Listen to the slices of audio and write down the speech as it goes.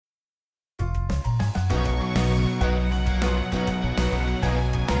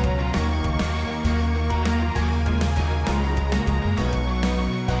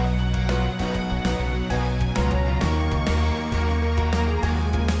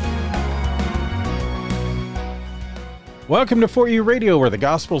Welcome to For You Radio, where the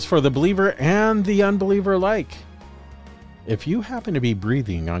gospel's for the believer and the unbeliever alike. If you happen to be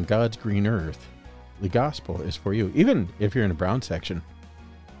breathing on God's green earth, the gospel is for you. Even if you're in a brown section,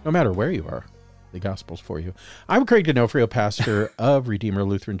 no matter where you are, the gospel's for you. I'm Craig Donofrio, pastor of Redeemer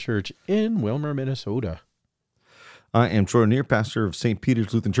Lutheran Church in Wilmer, Minnesota. I am Troy Neer, pastor of St.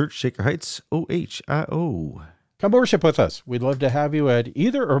 Peter's Lutheran Church, Shaker Heights, OHIO. Come worship with us. We'd love to have you at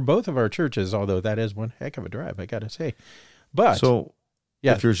either or both of our churches, although that is one heck of a drive, I got to say. But so,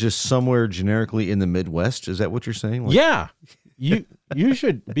 yeah, if you're just somewhere generically in the Midwest, is that what you're saying? Like, yeah, you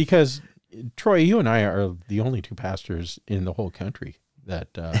should, because Troy, you and I are the only two pastors in the whole country that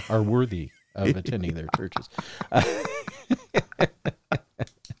are worthy of attending their churches.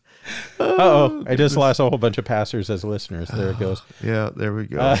 Uh-oh, I just lost a whole bunch of pastors as listeners. There it goes. Yeah, there we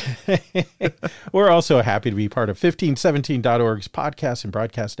go. We're also happy to be part of 1517.org's podcast and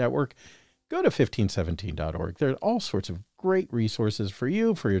broadcast network. Go to 1517.org. There are all sorts of great resources for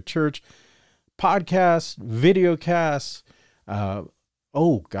you, for your church, podcasts, video casts. Talks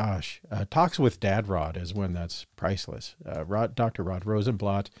with Dad Rod is one that's priceless. Dr. Rod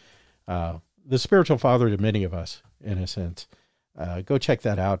Rosenblatt, the spiritual father to many of us, in a sense. Go check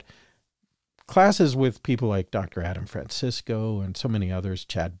that out. Classes with people like Dr. Adam Francisco and so many others,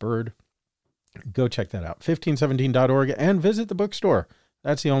 Chad Bird. Go check that out, 1517.org, and visit the bookstore.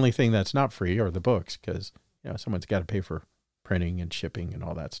 That's the only thing that's not free, or the books, because someone's got to pay for printing and shipping and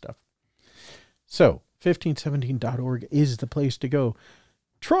all that stuff. So 1517.org is the place to go.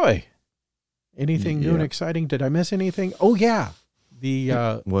 Troy, anything new and exciting? Did I miss anything? Oh, yeah.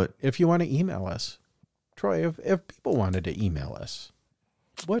 What? If you want to email us, Troy, if people wanted to email us,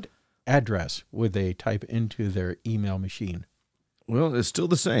 what address would they type into their email machine? Well, it's still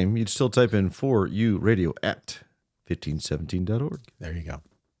the same. You'd still type in For You Radio at 1517.org. There you go.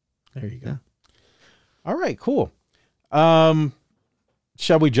 There you go. Yeah. All right, cool.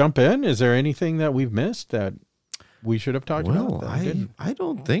 Shall we jump in? Is there anything that we've missed that we should have talked about? I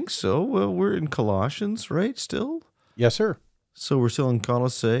don't think so. Well, we're in Colossians, right, still? Yes, sir. So we're still in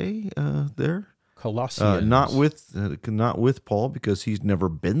Colossae there? Colossians. Not with Paul, because he's never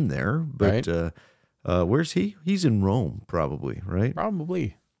been there. But right. Where's he? He's in Rome, probably, right?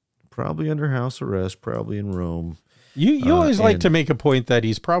 Probably under house arrest, probably in Rome. You always like to make a point that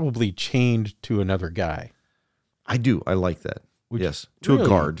he's probably chained to another guy. I do. I like that. Yes, to a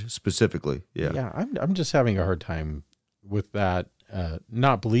guard specifically. Yeah. Yeah, I'm just having a hard time with that.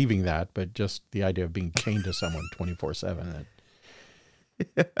 Not believing that, but just the idea of being chained to someone 24/7.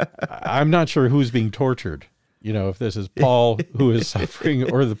 I'm not sure who's being tortured. If this is Paul who is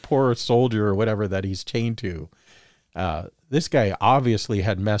suffering, or the poor soldier or whatever that he's chained to. This guy obviously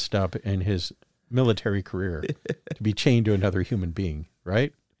had messed up in his military career to be chained to another human being,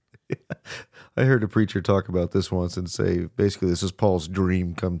 right? I heard a preacher talk about this once and say, basically, this is Paul's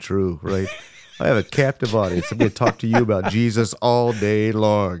dream come true, right? I have a captive audience. I'm going to talk to you about Jesus all day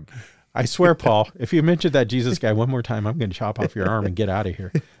long. I swear, Paul, if you mention that Jesus guy one more time, I'm going to chop off your arm and get out of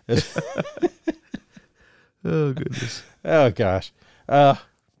here. Oh, goodness. Oh, gosh.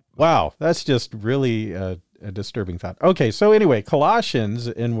 Wow, that's just really a disturbing thought. Okay, so anyway, Colossians,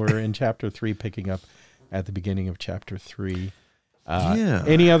 and we're in chapter 3, picking up at the beginning of chapter 3.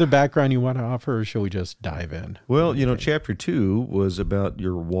 Any other background you want to offer, or shall we just dive in? Well, chapter 2 was about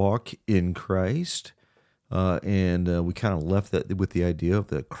your walk in Christ, and we kind of left that with the idea of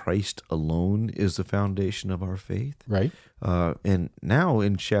that Christ alone is the foundation of our faith. Right. And now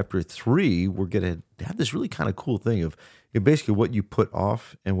in chapter 3, we're going to have this really kind of cool thing of basically what you put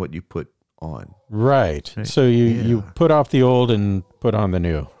off and what you put on. Right. So you put off the old and put on the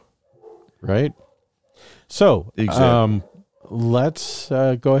new, right? So exactly. Let's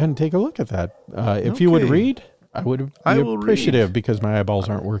go ahead and take a look at that. If you would read, I would be appreciative, because my eyeballs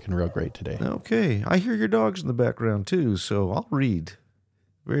aren't working real great today. Okay. I hear your dogs in the background too, so I'll read.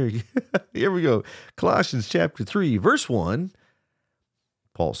 Here we go. Colossians chapter 3, verse 1.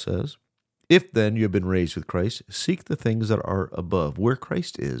 Paul says, "If then you have been raised with Christ, seek the things that are above, where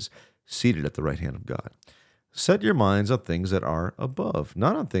Christ is, seated at the right hand of God. Set your minds on things that are above,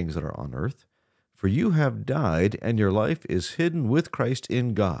 not on things that are on earth. For you have died, and your life is hidden with Christ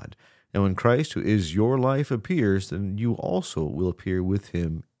in God. And when Christ, who is your life, appears, then you also will appear with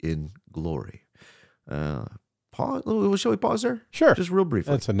him in glory." Pause. Shall we pause there? Sure. Just real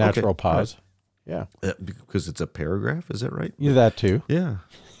briefly. That's a natural pause. Right. Yeah. Because it's a paragraph, is that right? Yeah, that too. Yeah.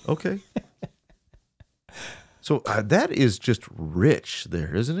 Okay. So that is just rich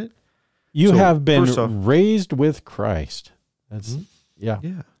there, isn't it? You have been raised with Christ. That's yeah.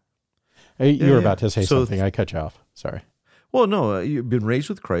 You were about to say something. I cut you off. Sorry. Well, no, you've been raised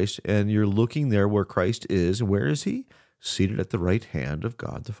with Christ, and you're looking there where Christ is. And where is he? seated at the right hand of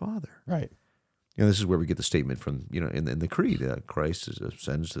God the Father. Right. This is where we get the statement from, in the creed, that Christ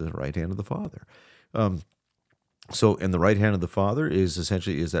ascends to the right hand of the Father. So in the right hand of the Father is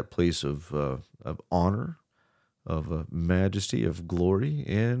essentially that place of honor, of majesty, of glory,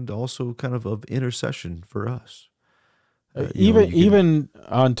 and also kind of intercession for us. Even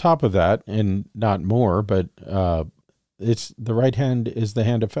on top of that, and not more, but it's the right hand is the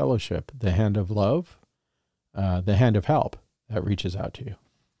hand of fellowship, the hand of love, the hand of help that reaches out to you,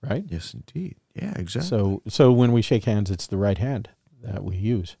 right? Yes, indeed. Yeah, exactly. So when we shake hands, it's the right hand that we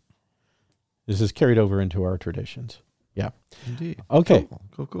use. This is carried over into our traditions. Yeah. Indeed. Okay.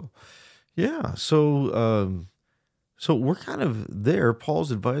 Cool. Yeah. So we're kind of there.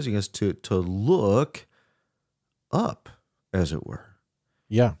 Paul's advising us to look up, as it were.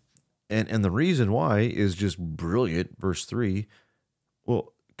 Yeah. And the reason why is just brilliant. Verse 3,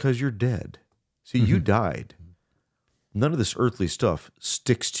 well, because you're dead. See, you died. None of this earthly stuff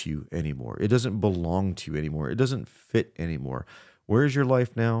sticks to you anymore. It doesn't belong to you anymore. It doesn't fit anymore. Where is your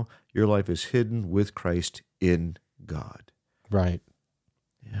life now? Your life is hidden with Christ in God. Right.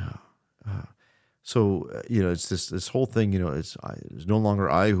 Yeah. It's this whole thing, it's no longer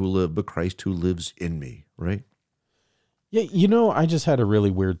I who live, but Christ who lives in me, right? Yeah, I just had a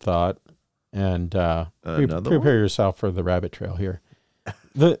really weird thought, and prepare yourself for the rabbit trail here.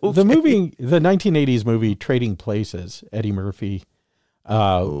 The movie, the 1980s movie Trading Places, Eddie Murphy.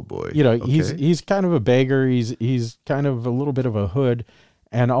 Oh boy! He's kind of a beggar. He's kind of a little bit of a hood,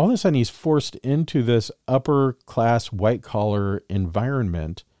 and all of a sudden he's forced into this upper class white collar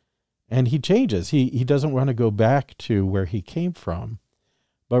environment, and he changes. He doesn't want to go back to where he came from,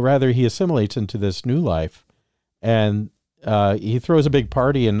 but rather he assimilates into this new life, and he throws a big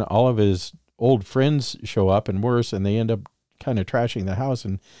party, and all of his old friends show up, and worse, and they end up kind of trashing the house,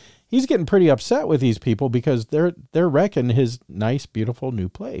 and he's getting pretty upset with these people because they're wrecking his nice, beautiful new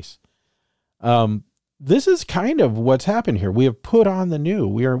place. This is kind of what's happened here. We have put on the new.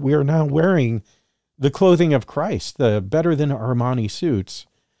 We are now wearing the clothing of Christ, the better than Armani suits.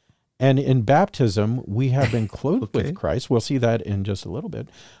 And in baptism, we have been clothed with Christ. We'll see that in just a little bit.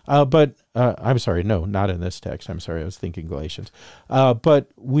 But I'm sorry, no, not in this text. I'm sorry, I was thinking Galatians. But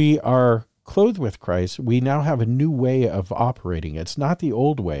we are clothed with Christ. We now have a new way of operating. It's not the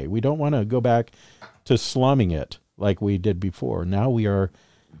old way. We don't want to go back to slumming it like we did before. Now we are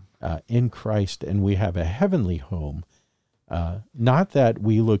in Christ, and we have a heavenly home. Not that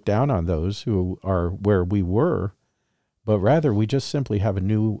we look down on those who are where we were, but rather we just simply have a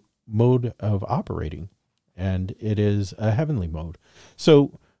new mode of operating, and it is a heavenly mode.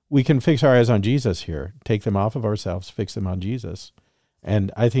 So we can fix our eyes on Jesus here, take them off of ourselves, fix them on Jesus.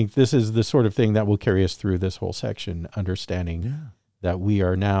 And I think this is the sort of thing that will carry us through this whole section, understanding that we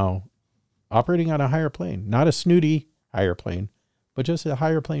are now operating on a higher plane, not a snooty higher plane, but just a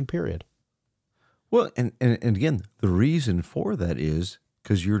higher plane, period. Well, and again, the reason for that is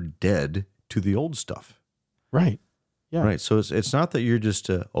because you're dead to the old stuff. Right. Yeah. Right. So it's not that you're just,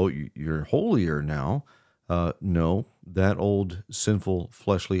 you're holier now. No, that old sinful,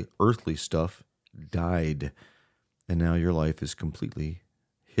 fleshly, earthly stuff died. And now your life is completely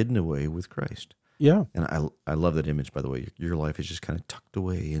hidden away with Christ. Yeah. And I love that image, by the way. Your life is just kind of tucked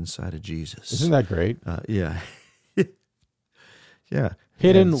away inside of Jesus. Isn't that great? Yeah. Yeah.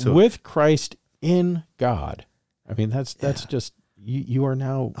 Hidden with Christ in God. I mean, that's just, you are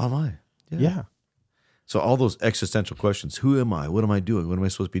now. Oh my. Yeah. So all those existential questions, who am I? What am I doing? What am I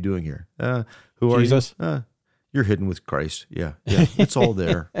supposed to be doing here? Who are Jesus? you? You're hidden with Christ. Yeah. It's all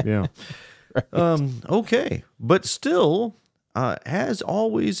there. Yeah. Right. Okay. But still, as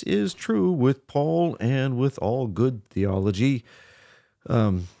always is true with Paul and with all good theology,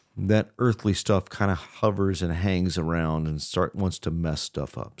 that earthly stuff kind of hovers and hangs around and wants to mess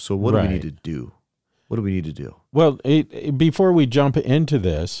stuff up. So what do we need to do? What do we need to do? Well, before we jump into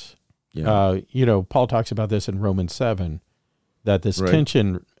this, Paul talks about this in Romans 7, that this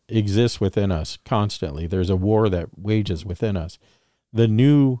tension exists within us constantly. There's a war that wages within us. The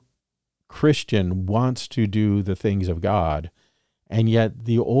new Christian wants to do the things of God, and yet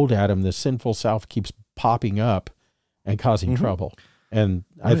the old Adam, the sinful self, keeps popping up and causing trouble. And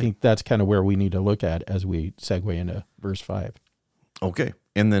I think that's kind of where we need to look at as we segue into verse 5. Okay.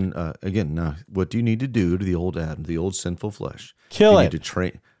 And then, again, now, what do you need to do to the old Adam, the old sinful flesh? Kill it. You need to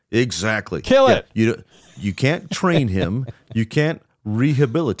train. Exactly. Kill it. You can't train him. You can't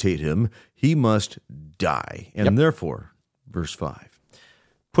rehabilitate him. He must die. And therefore, verse 5,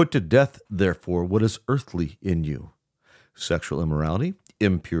 put to death, therefore, what is earthly in you: sexual immorality,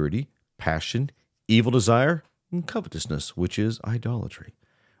 impurity, passion, evil desire, and covetousness, which is idolatry.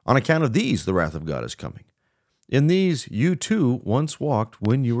 On account of these, the wrath of God is coming. In these you too once walked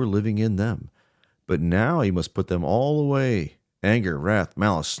when you were living in them. But now you must put them all away: anger, wrath,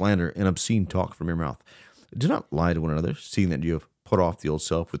 malice, slander, and obscene talk from your mouth. Do not lie to one another, seeing that you have put off the old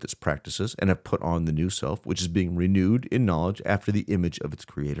self with its practices, and have put on the new self, which is being renewed in knowledge after the image of its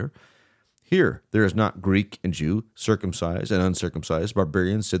creator. Here there is not Greek and Jew, circumcised and uncircumcised,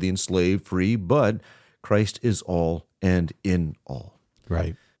 barbarian, Scythian, slave, free, but Christ is all and in all.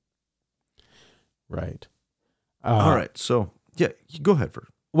 Right. Right. All right. So, yeah, go ahead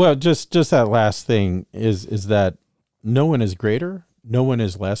first. Well, just that last thing is that no one is greater, no one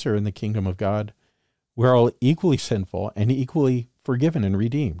is lesser in the kingdom of God. We're all equally sinful and equally forgiven and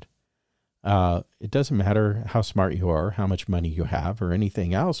redeemed. It doesn't matter how smart you are, how much money you have, or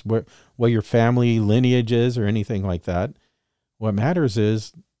anything else, what your family lineage is or anything like that. What matters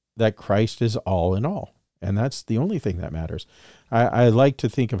is that Christ is all in all. And that's the only thing that matters. I like to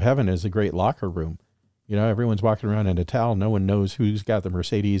think of heaven as a great locker room. You know, everyone's walking around in a towel. No one knows who's got the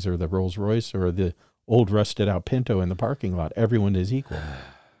Mercedes or the Rolls Royce or the old rusted out Pinto in the parking lot. Everyone is equal.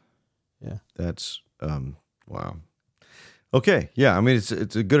 Yeah. That's, wow. Okay. Yeah. I mean, it's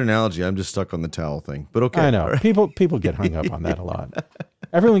a good analogy. I'm just stuck on the towel thing, but okay. I know. Right. People get hung up on that a lot.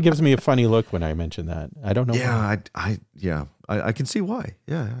 Everyone gives me a funny look when I mention that. I don't know why. I can see why.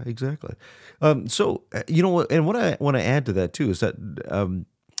 Yeah, exactly. So, you know what, and what I want to add to that too is that,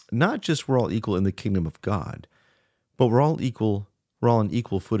 not just we're all equal in the kingdom of God, but we're all on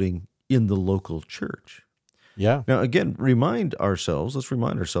equal footing in the local church. Yeah. Now, again, let's remind ourselves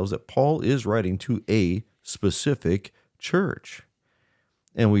that Paul is writing to a specific church.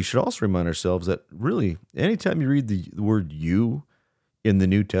 And we should also remind ourselves that really, anytime you read the word you in the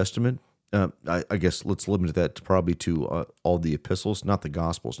New Testament, I guess let's limit that probably to all the epistles, not the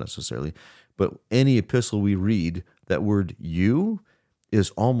Gospels necessarily, but any epistle we read, that word you is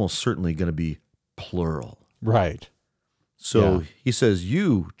almost certainly going to be plural. Right. So he says,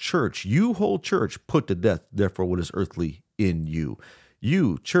 you church, you whole church, put to death, therefore, what is earthly in you.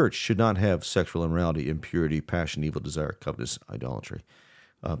 You, church, should not have sexual immorality, impurity, passion, evil desire, covetous, idolatry.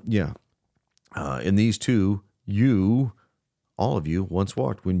 In these two, you, all of you, once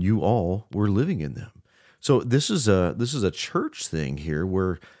walked when you all were living in them. So this is a church thing here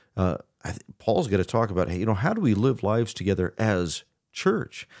where Paul's got to talk about, hey, how do we live lives together as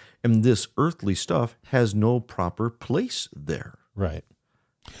church? And this earthly stuff has no proper place there. Right.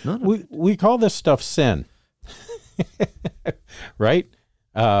 We call this stuff sin. Right?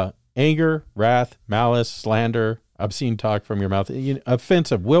 Anger, wrath, malice, slander, obscene talk from your mouth,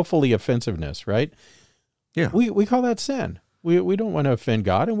 offensive, willfully offensiveness, right? Yeah. We call that sin. We don't want to offend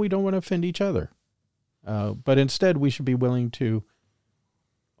God, and we don't want to offend each other. But instead, we should be willing to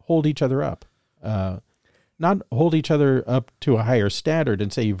hold each other up. Not hold each other up to a higher standard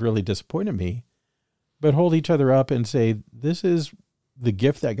and say, you've really disappointed me, but hold each other up and say, this is the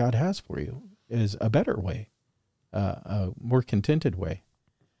gift that God has for you, is a better way, a more contented way.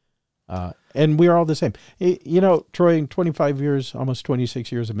 And we're all the same. Troy, in 25 years, almost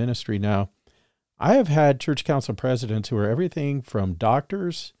 26 years of ministry now, I have had church council presidents who are everything from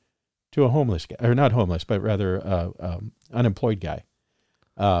doctors to a homeless guy, or not homeless, but rather unemployed guy.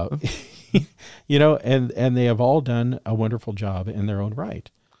 And they have all done a wonderful job in their own right.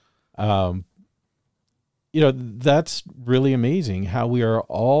 That's really amazing how we are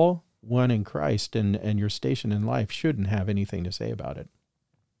all one in Christ, and your station in life shouldn't have anything to say about it.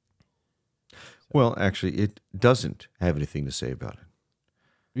 Well, actually, it doesn't have anything to say about it.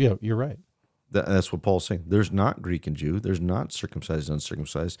 Yeah, you're right. That's what Paul's saying. There's not Greek and Jew. There's not circumcised and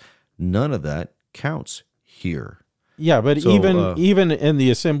uncircumcised. None of that counts here. Yeah, but even in the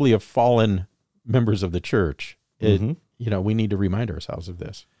assembly of fallen members of the church, we need to remind ourselves of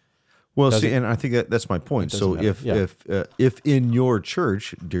this. Well, and I think that's my point. So if in your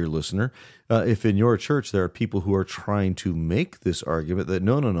church, dear listener, if in your church there are people who are trying to make this argument that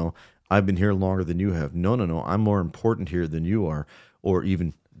no, I've been here longer than you have. No, I'm more important here than you are, or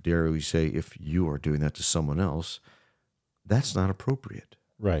even dare we say, if you are doing that to someone else, that's not appropriate.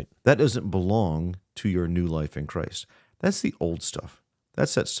 Right. That doesn't belong to your new life in Christ. That's the old stuff.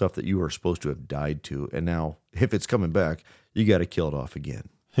 That's that stuff that you are supposed to have died to, and now if it's coming back, you got to kill it off again.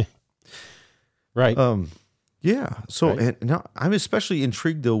 Right. Yeah. So right. And now I'm especially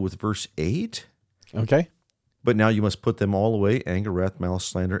intrigued though with verse 8. Okay. But now you must put them all away: anger, wrath, malice,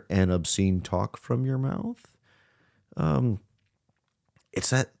 slander, and obscene talk from your mouth. It's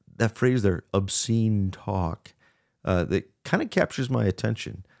that phrase there, obscene talk, that kind of captures my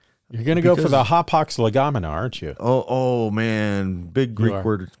attention. You're going to go for the hapax legomena, aren't you? Oh man, big Greek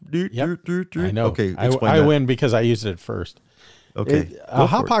word. Yep. I know. Okay, I win because I used it first. Okay. A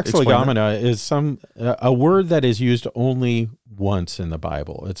hapax legomena is a word that is used only once in the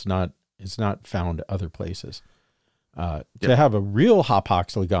Bible. It's not found other places. To have a real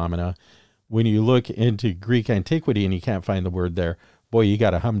hapax legomena, when you look into Greek antiquity and you can't find the word there, boy, you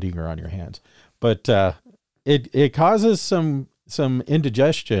got a humdinger on your hands. But it causes some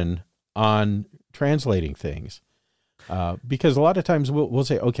indigestion on translating things, because a lot of times we'll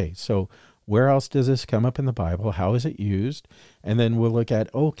say, okay, so where else does this come up in the Bible? How is it used? And then we'll look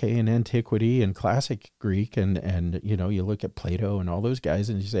at, okay, in antiquity and classic Greek, and you look at Plato and all those guys,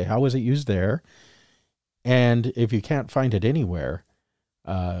 and you say, how is it used there? And if you can't find it anywhere,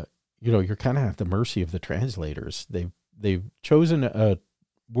 you're kind of at the mercy of the translators. They've chosen a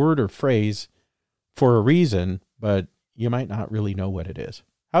word or phrase for a reason, but you might not really know what it is.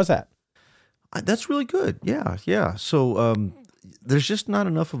 How's that? That's really good. Yeah. So there's just not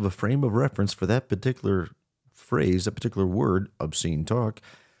enough of a frame of reference for that particular phrase, that particular word, obscene talk,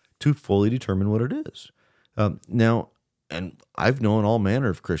 to fully determine what it is. Now, and I've known all manner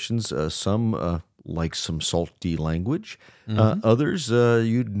of Christians, some like some salty language, others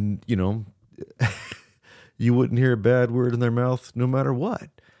you wouldn't hear a bad word in their mouth no matter what.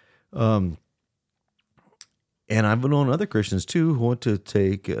 And I've known other Christians too who want to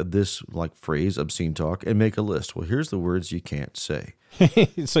take this like phrase, obscene talk, and make a list. Well, here's the words you can't say.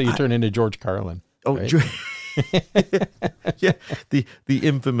 So you turn into George Carlin. Oh, right? Yeah, the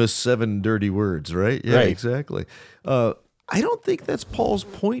infamous 7 dirty words, right? Yeah, right. Exactly. I don't think that's Paul's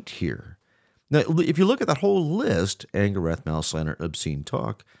point here. Now, if you look at that whole list, anger, wrath, malice, slander, obscene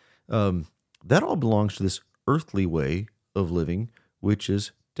talk, that all belongs to this earthly way of living, which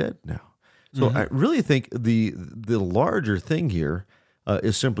is dead now. So I really think the larger thing here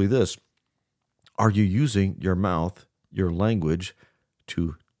is simply this. Are you using your mouth, your language,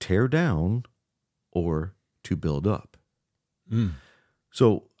 to tear down or to build up?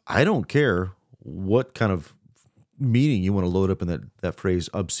 So I don't care what kind of meaning you want to load up in that phrase,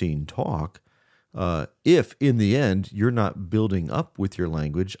 obscene talk. If in the end you're not building up with your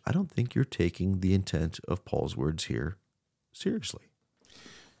language, I don't think you're taking the intent of Paul's words here seriously.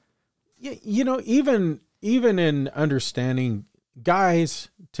 Yeah, even in understanding, guys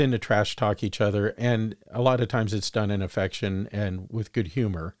tend to trash talk each other, and a lot of times it's done in affection and with good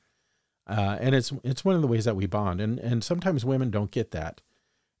humor, and it's one of the ways that we bond. And sometimes women don't get that,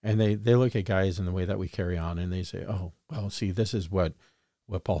 and they look at guys in the way that we carry on, and they say, "Oh, well, see, this is what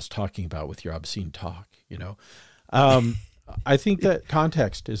Paul's talking about with your obscene talk." I think that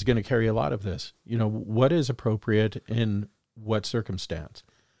context is going to carry a lot of this. What is appropriate in what circumstance?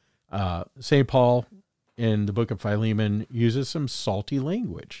 St. Paul in the book of Philemon uses some salty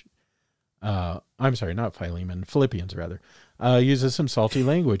language. I'm sorry, not Philemon, Philippians rather, uses some salty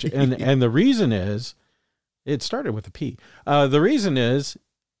language. And the reason is, it started with a P. The reason is,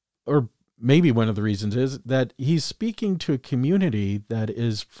 or maybe one of the reasons is, that he's speaking to a community that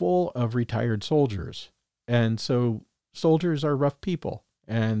is full of retired soldiers. And so soldiers are rough people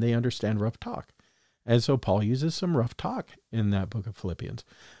and they understand rough talk. And so Paul uses some rough talk in that book of Philippians.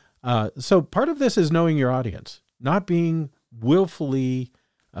 So part of this is knowing your audience, not being willfully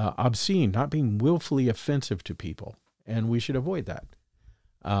obscene, not being willfully offensive to people. And we should avoid that.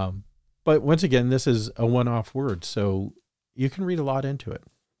 But once again, this is a one-off word, so you can read a lot into it.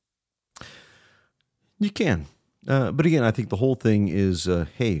 You can. But again, I think the whole thing is,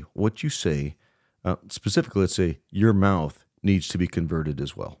 hey, what you say, specifically, let's say your mouth needs to be converted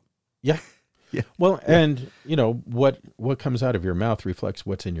as well. Yeah. Yeah. Well, and what comes out of your mouth reflects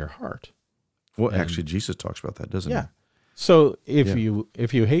what's in your heart. Well, actually, Jesus talks about that, doesn't he? Yeah. So if you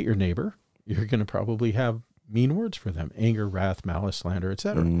hate your neighbor, you're going to probably have mean words for them: anger, wrath, malice, slander,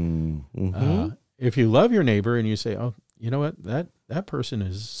 etc. If you love your neighbor and you say, "Oh, you know what? That person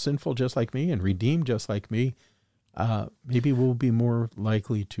is sinful just like me and redeemed just like me," maybe we'll be more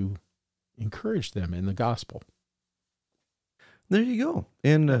likely to encourage them in the gospel. There you go.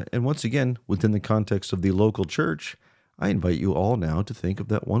 And once again, within the context of the local church, I invite you all now to think of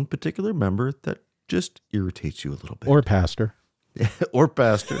that one particular member that just irritates you a little bit. Or pastor. Or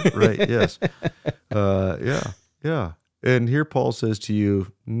pastor, right, yes. Yeah. And here Paul says to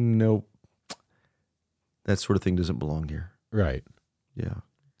you, nope, that sort of thing doesn't belong here. Right. Yeah.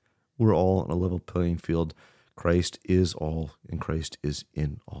 We're all on a level playing field. Christ is all, and Christ is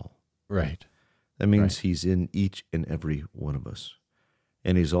in all. Right. That means he's in each and every one of us.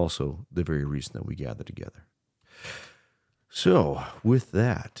 And he's also the very reason that we gather together. So, with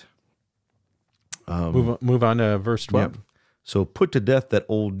that... move on to verse 12. Yeah. So, put to death that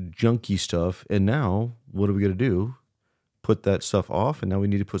old junky stuff. And now, what are we going to do? Put that stuff off, and now we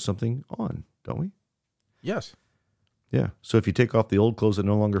need to put something on, don't we? Yes. Yeah. So if you take off the old clothes that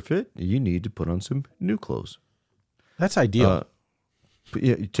no longer fit, you need to put on some new clothes. That's ideal.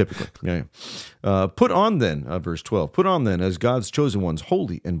 Yeah, typically. Yeah. Put on then, verse 12, put on then as God's chosen ones,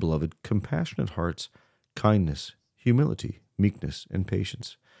 holy and beloved, compassionate hearts, kindness, humility, meekness, and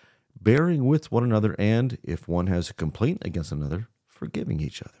patience, bearing with one another, and if one has a complaint against another, forgiving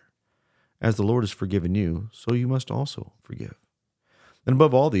each other. As the Lord has forgiven you, so you must also forgive. And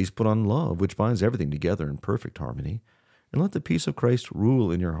above all these, put on love, which binds everything together in perfect harmony, and let the peace of Christ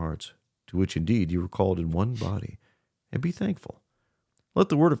rule in your hearts, to which indeed you were called in one body, and be thankful. Let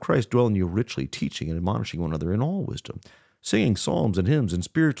the word of Christ dwell in you richly, teaching and admonishing one another in all wisdom, singing psalms and hymns and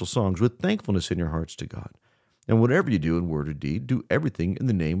spiritual songs with thankfulness in your hearts to God. And whatever you do in word or deed, do everything in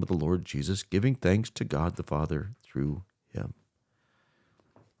the name of the Lord Jesus, giving thanks to God the Father through him.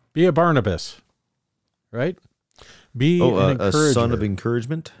 Be a Barnabas, right? Be an encourager. A son of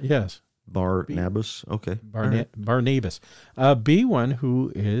encouragement? Yes. Barnabas. Okay. Barnabas. Be one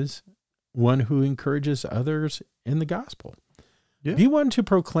who encourages others in the gospel. Yeah. Be one to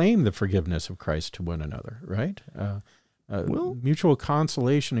proclaim the forgiveness of Christ to one another, right? Mutual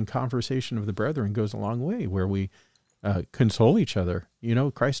consolation and conversation of the brethren goes a long way, where we console each other. You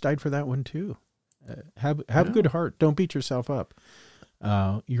know, Christ died for that one too. Have a good heart. Don't beat yourself up.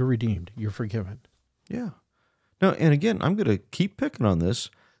 You're redeemed. You're forgiven. Yeah. Now, and again, I'm going to keep picking on this.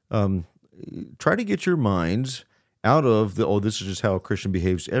 Try to get your minds out of this is just how a Christian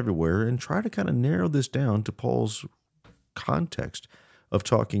behaves everywhere, and try to kind of narrow this down to Paul's context of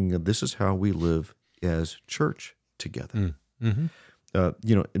talking, this is how we live as church together. Mm-hmm.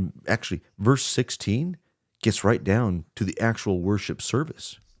 And actually, verse 16 gets right down to the actual worship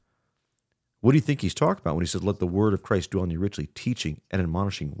service. What do you think he's talking about when he says, let the word of Christ dwell in you richly, teaching and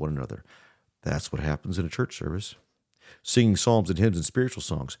admonishing one another? That's what happens in a church service. Singing psalms and hymns and spiritual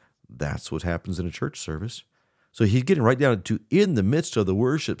songs, that's what happens in a church service. So he's getting right down to, in the midst of the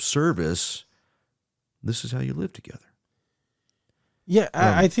worship service, this is how you live together. Yeah,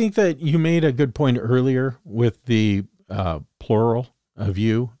 I think that you made a good point earlier with the plural of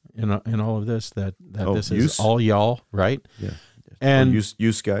you in all of this, that this is all y'all, right? Yeah. And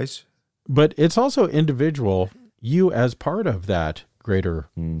use guys. But it's also individual, you as part of that greater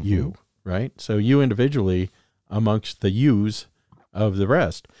you, right? So you individually amongst the yous of the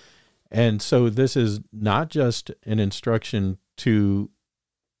rest. And so this is not just an instruction to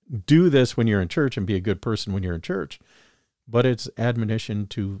do this when you're in church and be a good person when you're in church, but it's admonition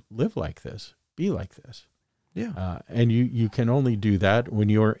to live like this, be like this. Yeah. And you can only do that when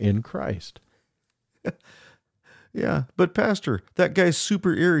you're in Christ. Yeah, but Pastor, that guy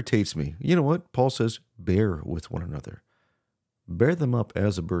super irritates me. You know what? Paul says, bear with one another. Bear them up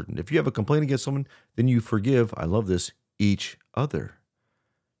as a burden. If you have a complaint against someone, then you forgive, I love this, each other.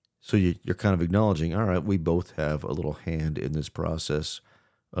 So you're kind of acknowledging, all right, we both have a little hand in this process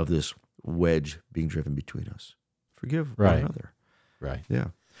of this wedge being driven between us. Forgive one another. Right. Yeah.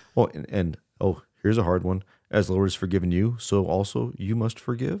 Well, and here's a hard one. As the Lord has forgiven you, so also you must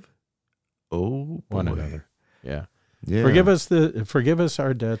forgive. Oh, boy. One another. Yeah. Yeah. Forgive us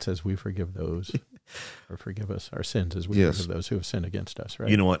our debts as we forgive those, or forgive us our sins as we forgive those who have sinned against us. Right.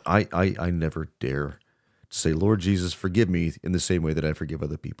 You know what? I never dare say, Lord Jesus, forgive me in the same way that I forgive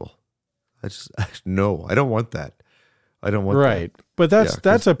other people. No, I don't want that. I don't want that. Right. But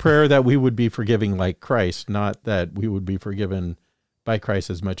that's a prayer that we would be forgiving like Christ, not that we would be forgiven by Christ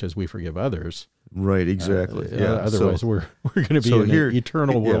as much as we forgive others. Right. Exactly. Otherwise, we're going to be in an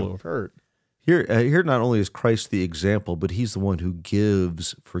eternal world of hurt. Here, not only is Christ the example, but he's the one who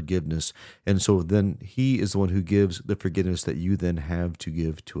gives forgiveness. And so then he is the one who gives the forgiveness that you then have to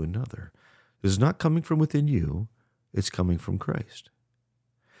give to another. This is not coming from within you. It's coming from Christ.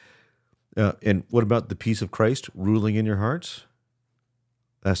 And what about the peace of Christ ruling in your hearts?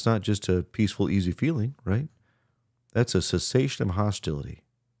 That's not just a peaceful, easy feeling, right? That's a cessation of hostility.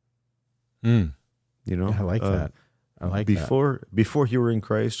 You know, I like that. I like that. Before you were in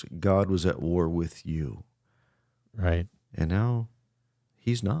Christ, God was at war with you. Right. And now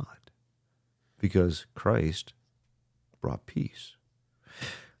he's not, because Christ brought peace.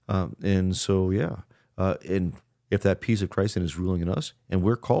 And so, and if that peace of Christ then is ruling in us, and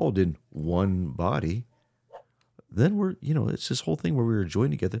we're called in one body, then it's this whole thing where we're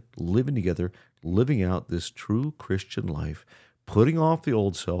joined together, living out this true Christian life, putting off the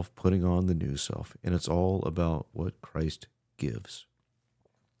old self, putting on the new self. And it's all about what Christ gives.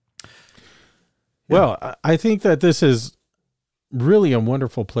 Well, I think that this is really a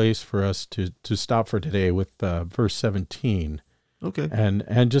wonderful place for us to stop for today with verse 17. Okay.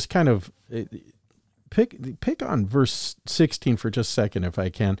 And just kind of pick on verse 16 for just a second, if I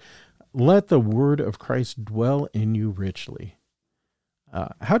can. let the word of Christ dwell in you richly.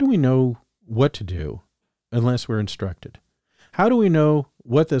 How do we know what to do unless we're instructed? How do we know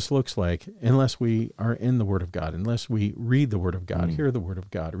what this looks like unless we are in the Word of God, unless we read the Word of God, hear the Word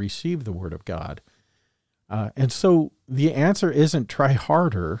of God, receive the Word of God? And so the answer isn't try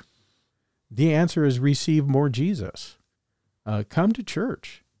harder. The answer is receive more Jesus. Come to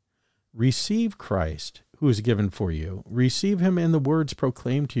church. Receive Christ, who is given for you. Receive him in the words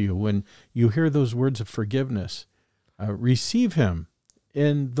proclaimed to you when you hear those words of forgiveness. Receive him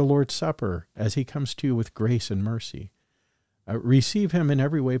in the Lord's Supper as he comes to you with grace and mercy. Receive him in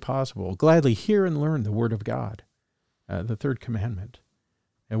every way possible. Gladly hear and learn the word of God, the third commandment.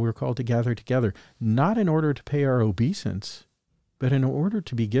 And we're called to gather together, not in order to pay our obeisance, but in order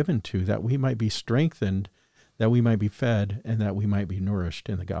to be given to, that we might be strengthened, that we might be fed, and that we might be nourished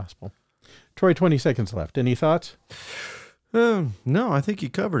in the gospel. Troy, 20 seconds left. Any thoughts? No, I think you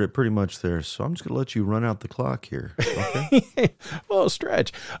covered it pretty much there. So I'm just going to let you run out the clock here. Okay. Well,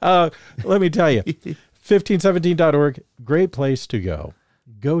 stretch. Let me tell you, 1517.org, great place to go.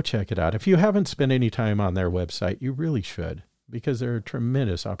 Go check it out. If you haven't spent any time on their website, you really should, because there are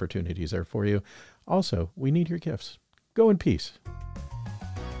tremendous opportunities there for you. Also, we need your gifts. Go in peace.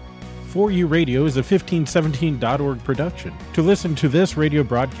 For You Radio is a 1517.org production. To listen to this radio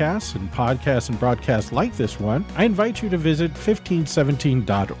broadcast and broadcasts like this one, I invite you to visit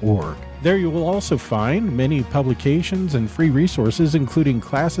 1517.org. There you will also find many publications and free resources, including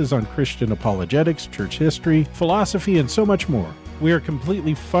classes on Christian apologetics, church history, philosophy, and so much more. We are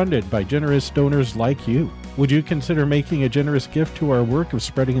completely funded by generous donors like you. Would you consider making a generous gift to our work of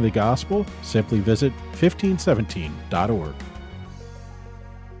spreading the gospel? Simply visit 1517.org.